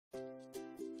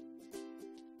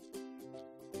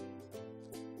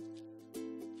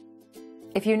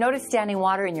If you notice standing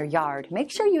water in your yard,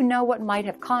 make sure you know what might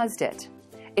have caused it.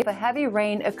 If a heavy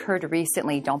rain occurred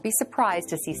recently, don't be surprised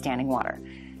to see standing water.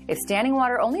 If standing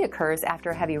water only occurs after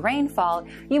a heavy rainfall,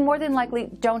 you more than likely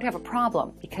don't have a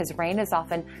problem because rain is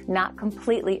often not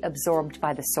completely absorbed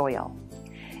by the soil.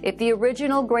 If the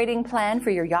original grading plan for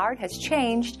your yard has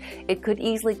changed, it could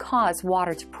easily cause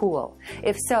water to pool.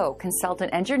 If so, consult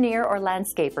an engineer or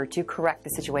landscaper to correct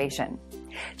the situation.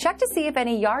 Check to see if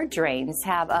any yard drains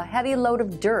have a heavy load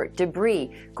of dirt,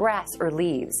 debris, grass, or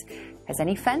leaves. Has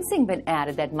any fencing been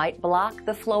added that might block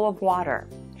the flow of water?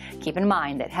 Keep in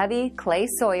mind that heavy clay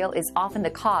soil is often the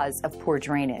cause of poor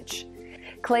drainage.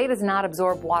 Clay does not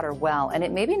absorb water well, and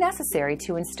it may be necessary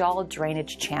to install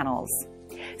drainage channels.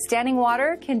 Standing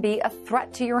water can be a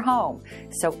threat to your home,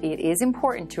 so it is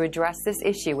important to address this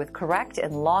issue with correct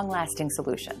and long-lasting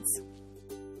solutions.